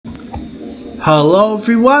Hello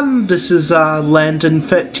everyone, this is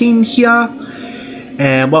Landon13 here,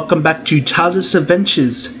 and welcome back to TARDIS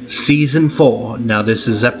Adventures Season 4. Now this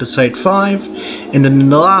is episode 5, and in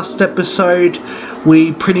the last episode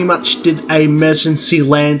we pretty much did a emergency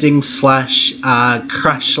landing slash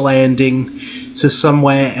crash landing to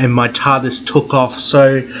somewhere, and my TARDIS took off.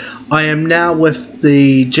 So I am now with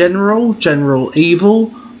the General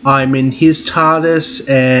Evil. I'm in his TARDIS,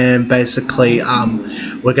 and basically,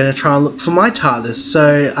 we're gonna try and look for my TARDIS.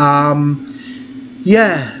 So,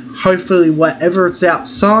 yeah, hopefully whatever it's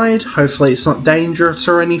outside, hopefully it's not dangerous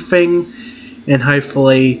or anything, and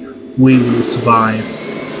hopefully we will survive.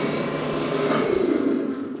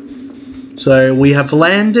 So, we have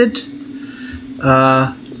landed.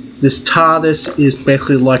 This TARDIS is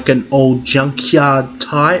basically like an old junkyard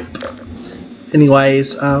type.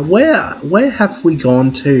 Anyways, where have we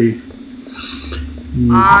gone to?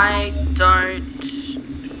 I don't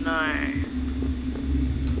know.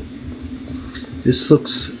 This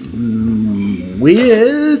looks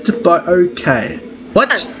weird, but okay.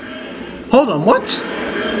 What? Hold on, what?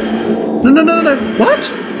 No. What?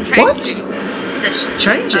 What? It's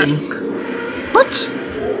changing. What?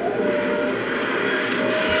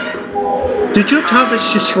 Did your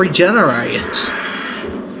TARDIS just regenerate?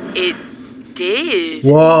 It did.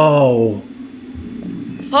 Whoa.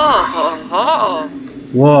 Oh.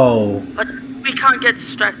 Whoa. But we can't get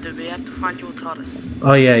distracted. We have to find your TARDIS.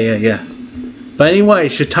 Oh, yeah. But anyway,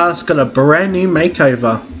 your TARDIS got a brand new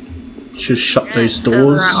makeover. Just shut those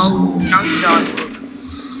doors.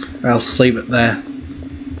 I'll just leave it there.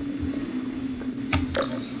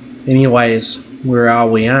 Anyways, where are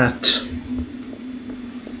we at?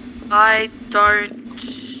 I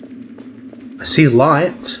see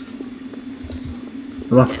light.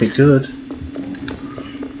 It must be good.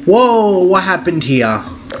 Whoa, what happened here?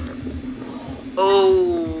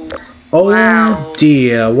 Oh wow.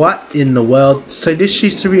 Dear, what in the world? So this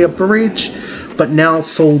used to be a bridge, but now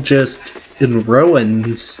it's all just in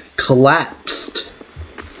ruins. Collapsed.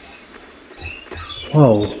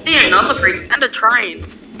 Whoa. See another bridge and a train.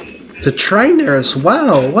 The train there as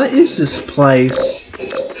well. What is this place?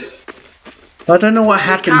 I don't know what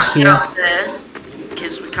happened here. Get up there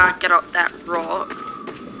because we can't get up that rock.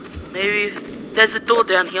 Maybe there's a door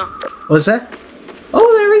down here. Was there?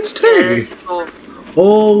 Oh, there is too. Yeah, there's a door.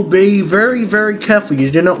 Oh, be very, very careful. You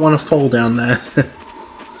do not want to fall down there.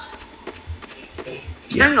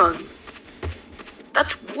 Yeah. Hang on.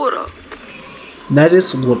 That's water. That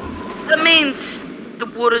is water. That means the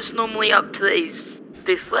water's normally up to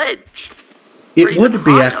this ledge. It would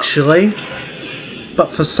be actually, but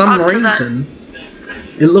for some reason,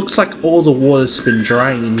 it looks like all the water's been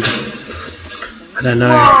drained. I don't know.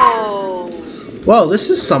 Whoa. Well, this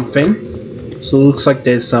is something. So it looks like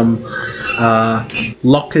there's some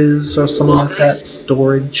lockers or something like that.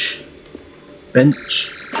 Storage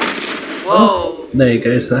bench. Whoa. Oh, there you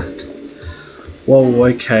go. That. Whoa.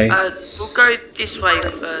 Okay. We'll go this way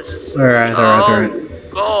first. Alright. Oh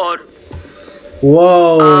God.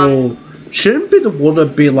 Whoa. Shouldn't the water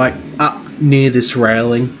be like up near this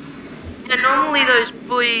railing? Yeah, normally those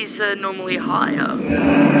buoys are normally higher.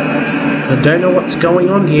 I don't know what's going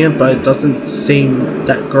on here, but it doesn't seem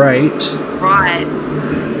that great. Right.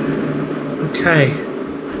 Okay.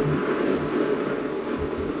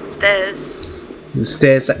 Stairs. The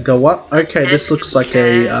stairs that go up. Okay, this looks like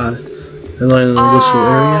a little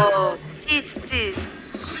area. Oh, it's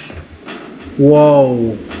this.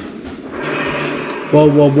 Whoa.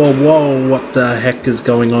 Whoa. What the heck is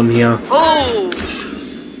going on here? Oh.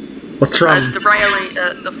 What's wrong? The railing,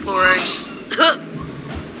 the flooring.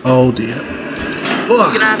 Oh dear.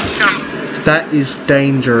 You're gonna have to jump. That is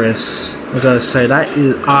dangerous. I gotta say, that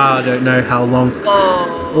is. I don't know how long.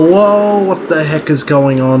 Oh. Whoa, what the heck is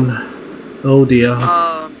going on? Oh dear.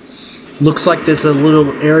 Looks like there's a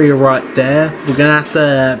little area right there. We're gonna have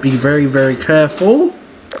to be very, very careful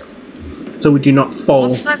so we do not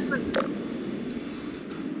fall.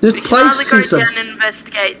 This place is go down and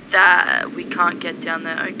investigate that. We can't get down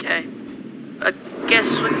there. Okay. I guess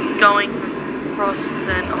we're going across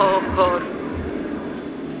then. Oh God.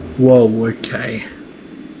 Whoa. Okay.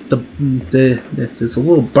 There's a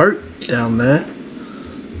little boat down there.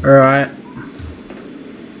 All right.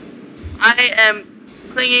 I am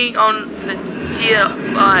clinging on for dear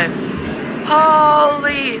life.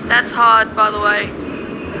 Holy, that's hard, by the way.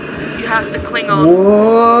 You have to cling on.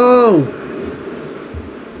 Whoa.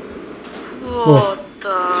 What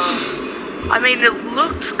the? I mean, it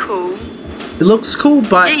looks cool. It looks cool,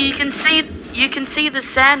 but yeah, you can see the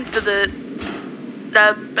sand for the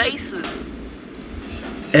bases.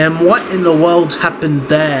 And what in the world happened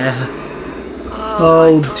there?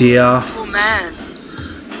 Oh dear. Poor man.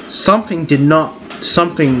 Something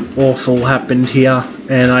awful happened here,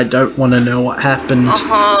 and I don't want to know what happened.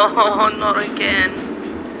 Oh, not again.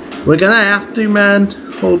 We're gonna have to, man.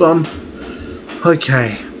 Hold on.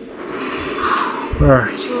 Okay.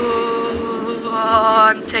 Alright. Oh,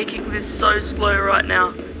 I'm taking this so slow right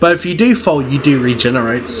now. But if you do fall, you do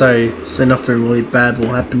regenerate, so nothing really bad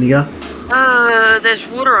will happen to you. There's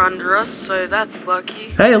water under us, so that's lucky.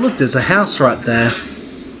 Hey, look, there's a house right there.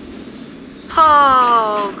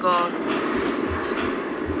 Oh, God.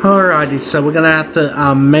 Alrighty, so we're gonna have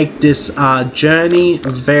to make this journey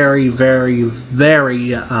very, very,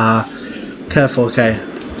 very careful. Okay,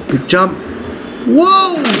 big jump.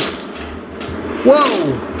 Whoa!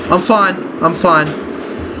 Whoa! I'm fine. I'm fine.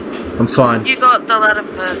 I'm fine. You got the ladder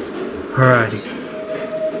first. Alrighty.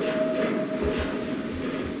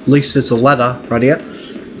 At least there's a ladder right here.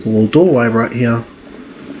 There's a little doorway right here.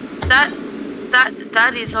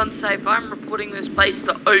 That is unsafe. I'm reporting this place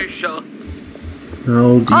to OSHA.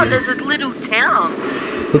 Oh dear. Oh, there's a little town.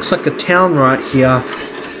 Looks like a town right here.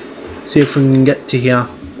 See if we can get to here.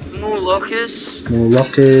 More lockers. More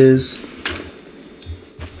lockers.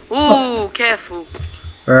 Ooh, careful.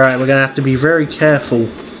 Alright, we're gonna have to be very careful.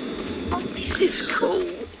 Oh, this is cool.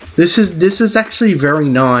 This is actually very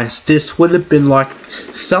nice. This would have been like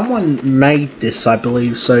someone made this, I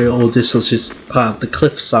believe so, or this was just part of the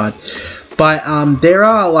cliffside. But there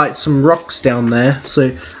are like some rocks down there.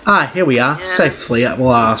 So here we are, safely at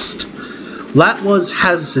last. That was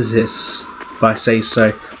hazardous, if I say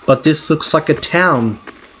so. But this looks like a town.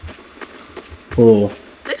 Or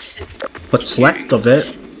what's left of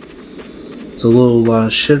it. It's a little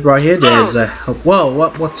shed right here. There's a whoa.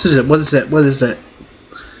 What is it? What is it? What is it?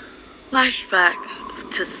 Flashback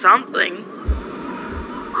to something.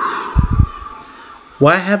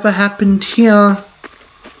 Whatever happened here?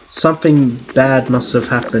 Something bad must have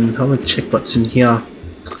happened. I'm gonna check what's in here.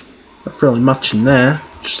 Not really much in there.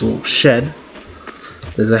 Just a little shed.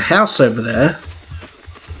 There's a house over there.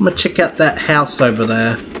 I'm gonna check out that house over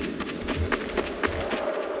there.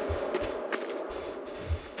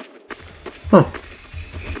 Oh.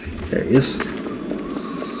 There he is.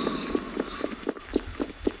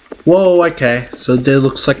 Whoa, okay. So there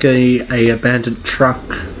looks like a abandoned truck.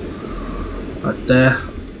 Right there.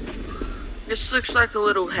 This looks like a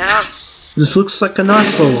little house. This looks like a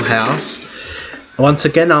nice little house. Once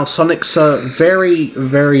again, our Sonics are very,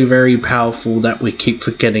 very, very powerful that we keep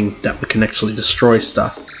forgetting that we can actually destroy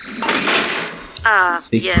stuff.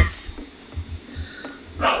 Yes.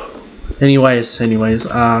 Anyways,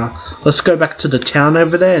 let's go back to the town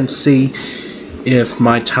over there and see if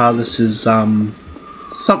my TARDIS is,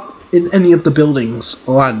 in any of the buildings,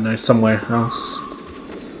 or I don't know, somewhere else.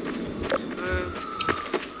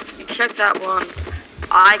 You check that one.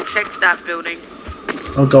 I checked that building.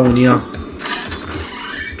 I'll go in here.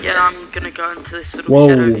 Yeah, I'm gonna go into this little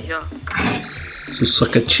shed over here. This looks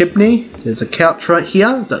like a chimney. There's a couch right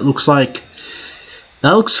here. That looks like...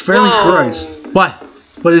 That looks very gross. What?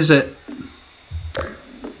 What is it?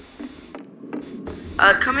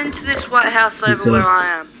 Come into this white house over where I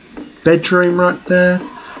am. Bedroom right there.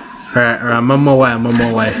 Alright, I'm on my way, I'm on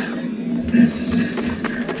my way.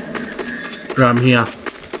 Right, I'm here.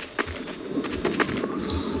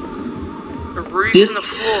 The roof and the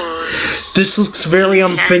floor. This looks very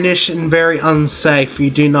unfinished and very unsafe.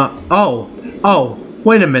 You do not... Oh,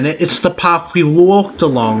 wait a minute. It's the path we walked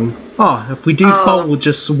along. Oh, if we do fall, we'll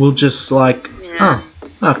just like... Yeah.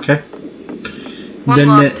 Oh, okay. One then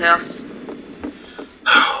last house.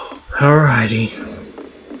 Alrighty.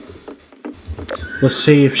 Let's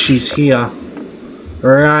see if she's here.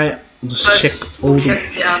 Alright, let's check all the...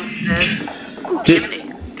 Check downstairs. Ooh,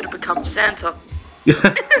 chimney. Gonna become Santa.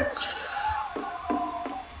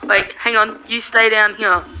 Wait, hang on. You stay down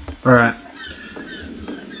here. Alright.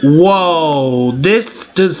 Whoa,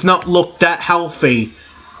 this does not look that healthy.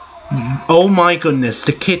 Oh my goodness,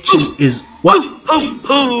 the kitchen is... What?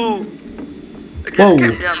 Oh! Okay, whoa.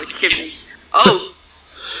 Go down the chimney. Oh!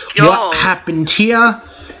 God. What happened here?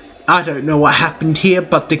 I don't know what happened here,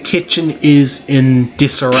 but the kitchen is in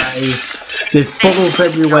disarray. There's bottles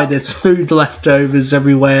everywhere, there's food leftovers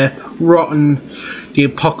everywhere, rotten. The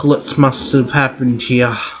apocalypse must have happened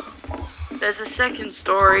here. There's a second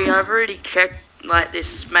story. I've already checked like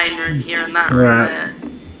this main room here and that right.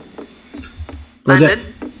 room there.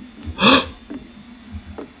 Landon?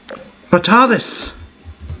 My TARDIS!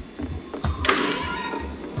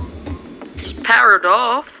 It's powered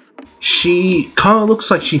off. She kinda looks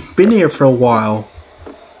like she's been here for a while.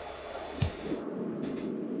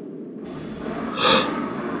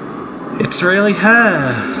 It's really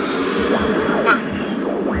her.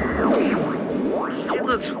 She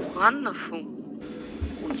looks Wonderful.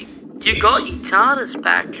 You got your TARDIS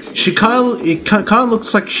back. It kind of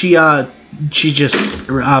looks like she just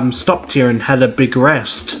stopped here and had a big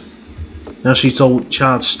rest. Now she's all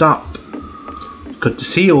charged up. Good to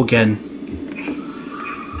see you again.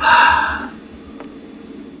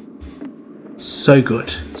 So good,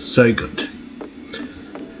 so good.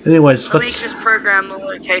 Anyways, let me just program the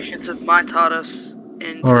locations of my TARDIS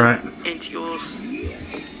into yours.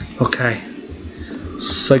 Okay.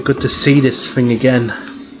 So good to see this thing again.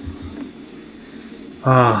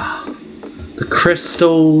 The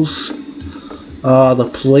crystals, the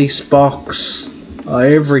police box,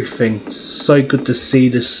 everything. So good to see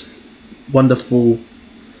this wonderful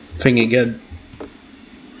thing again.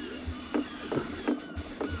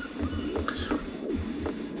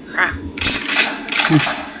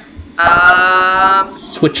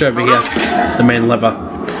 Switch over here, the main lever.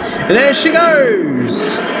 And there she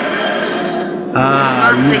goes!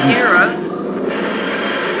 The hero.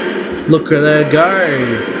 Look at her go!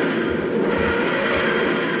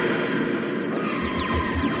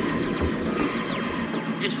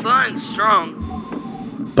 She's flying strong.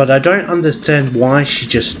 But I don't understand why she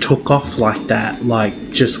just took off like that,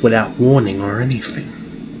 like just without warning or anything.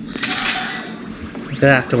 I'm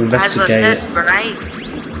gonna have to investigate it.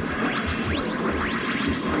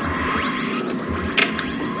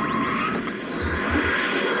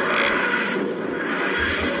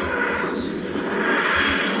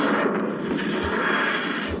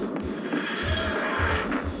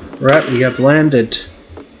 Right, we have landed.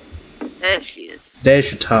 There she is.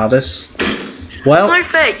 There's your TARDIS. Well, no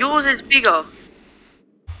fair, yours is bigger.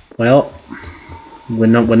 Well, we're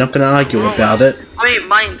not going to argue about it. I mean,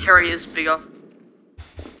 my interior is bigger.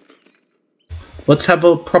 Let's have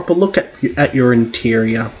a proper look at your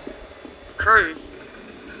interior. True.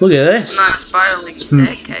 Look at this. Nice spiraling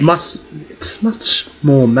staircase. It's much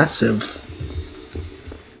more massive.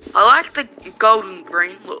 I like the golden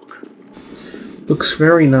green look. Looks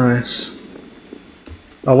very nice.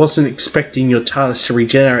 I wasn't expecting your TARDIS to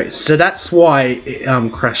regenerate, so that's why it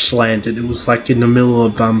crash landed. It was like in the middle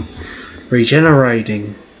of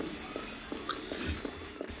regenerating.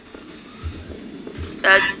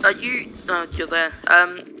 Are you? No, you're there.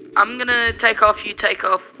 I'm gonna take off. You take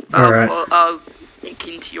off. Alright. I'll link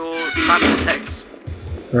into your time vortex.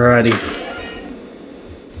 Alrighty.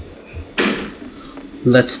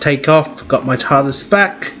 Let's take off. Got my TARDIS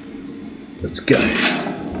back. Let's go.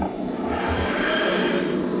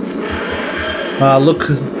 Look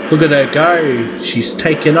at her go. She's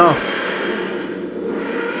taken off.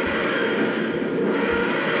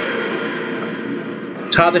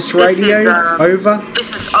 TARDIS radio, over. This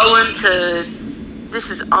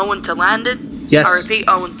is Owen to Landon. Yes. I repeat,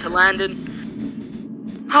 Owen to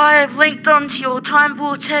Landon. Hi, I've linked onto your time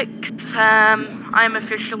vortex. I'm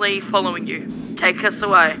officially following you. Take us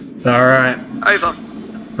away. Alright. Over.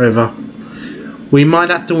 Over. We might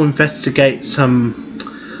have to investigate some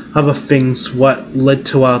other things. What led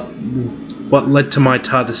to my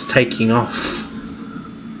TARDIS taking off?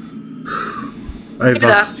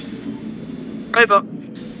 Over. Over.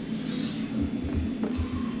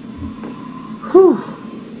 Whew.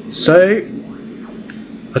 So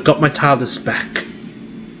I got my TARDIS back.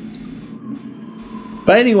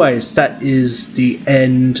 But anyways, that is the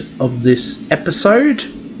end of this episode.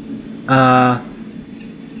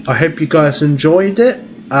 I hope you guys enjoyed it.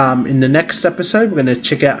 In the next episode, we're going to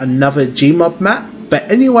check out another Gmob map. But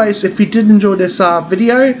anyways, if you did enjoy this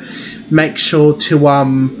video, make sure to,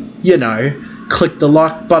 you know, click the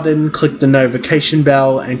like button, click the notification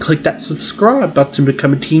bell, and click that subscribe button to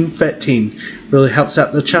become a Team 13. Really helps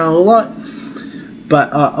out the channel a lot.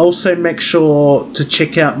 But also make sure to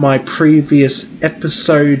check out my previous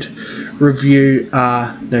episode review.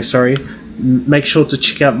 Make sure to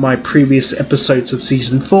check out my previous episodes of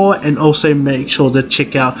Season 4, and also make sure to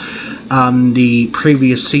check out the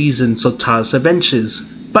previous seasons of TARDIS Adventures.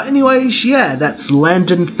 But anyways, yeah, that's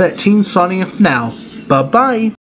Landon 13 signing off now. Bye-bye.